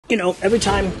you know, every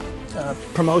time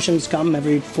promotions come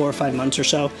every 4 or 5 months or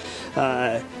so,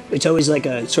 it's always like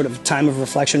a sort of time of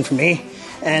reflection for me.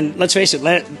 And let's face it,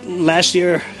 last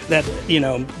year that, you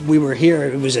know, we were here,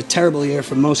 it was a terrible year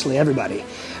for mostly everybody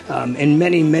in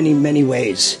many, many, many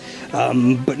ways.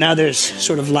 But now there's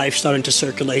sort of life starting to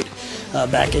circulate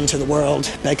back into the world,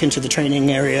 back into the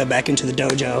training area, back into the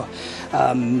dojo.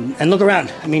 And look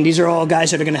around. I mean, these are all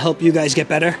guys that are going to help you guys get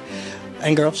better,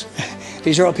 and girls.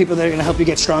 These are all people that are going to help you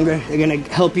get stronger. They're going to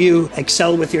help you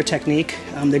excel with your technique.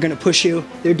 They're going to push you.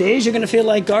 There are days you're going to feel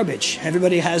like garbage.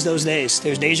 Everybody has those days.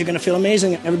 There's days you're going to feel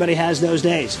amazing. Everybody has those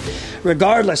days.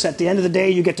 Regardless, at the end of the day,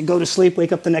 you get to go to sleep,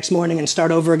 wake up the next morning, and start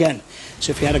over again.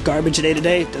 So if you had a garbage day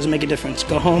today, it doesn't make a difference.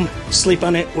 Go home, sleep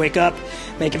on it, wake up,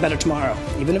 make it better tomorrow.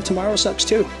 Even if tomorrow sucks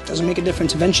too, it doesn't make a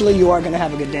difference. Eventually, you are going to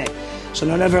have a good day. So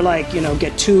don't ever, like, you know,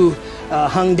 get too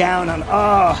hung down on,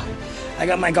 oh, I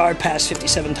got my guard passed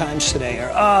 57 times today,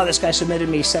 or oh, this guy submitted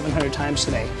me 700 times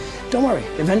today. Don't worry,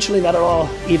 eventually that'll all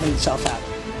even itself out.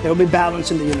 There will be balance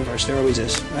in the universe, there always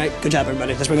is. All right, good job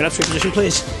everybody. Let's bring it up, straight position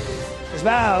please. Let's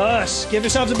bow, us. Give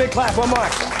yourselves a big clap, one more.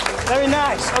 Very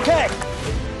nice, okay.